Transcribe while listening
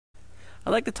I'd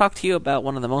like to talk to you about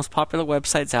one of the most popular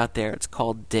websites out there. It's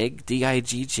called Digg,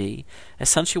 D-I-G-G.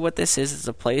 Essentially what this is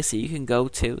a place that you can go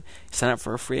to, sign up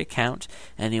for a free account,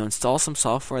 and you install some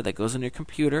software that goes on your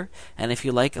computer, and if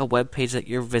you like a web page that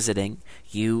you're visiting,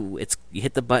 you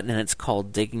hit the button and it's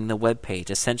called digging the web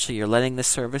page. Essentially you're letting the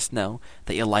service know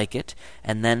that you like it,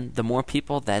 and then the more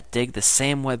people that dig the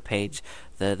same web page,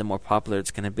 the more popular it's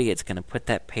going to be. It's going to put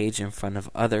that page in front of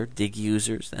other Digg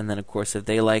users, and then of course if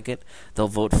they like it, they'll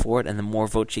vote for it, and the more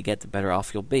votes you get, the better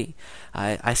off you'll be.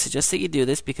 I suggest that you do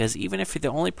this because even if you're the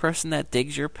only person that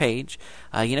digs your page,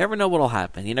 you never know what'll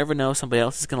happen. You never know, somebody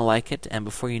else is going to like it, and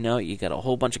before you know it, you got a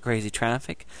whole bunch of crazy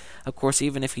traffic. Of course,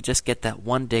 even if you just get that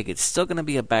one dig, it's still going to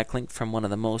be a backlink from one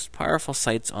of the most powerful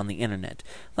sites on the internet.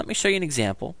 Let me show you an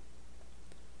example.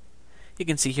 You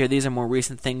can see here these are more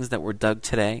recent things that were dug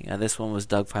today. This one was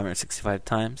dug 565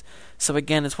 times. So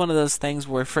again, it's one of those things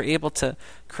where if you're able to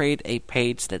create a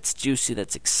page that's juicy,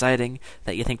 that's exciting,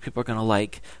 that you think people are going to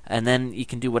like, and then you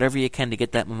can do whatever you can to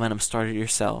get that momentum started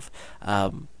yourself.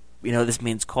 This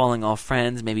means calling all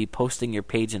friends, maybe posting your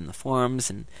page in the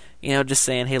forums, and just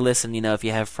saying, hey, listen, if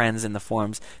you have friends in the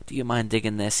forums, do you mind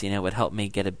digging this? It would help me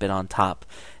get a bit on top.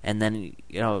 And then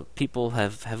people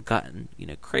have gotten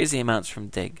crazy amounts from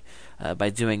Digg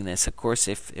by doing this. Of course,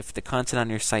 if the content on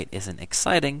your site isn't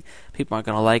exciting, people aren't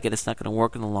going to like it. It's not going to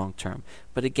work in the long term.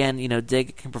 But again,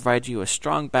 Digg can provide you a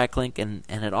strong backlink, and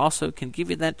it also can give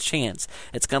you that chance.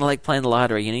 It's kind of like playing the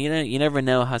lottery. You never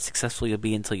know how successful you'll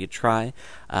be until you try.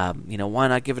 Why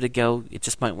not give it a go? It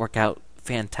just might work out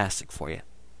fantastic for you.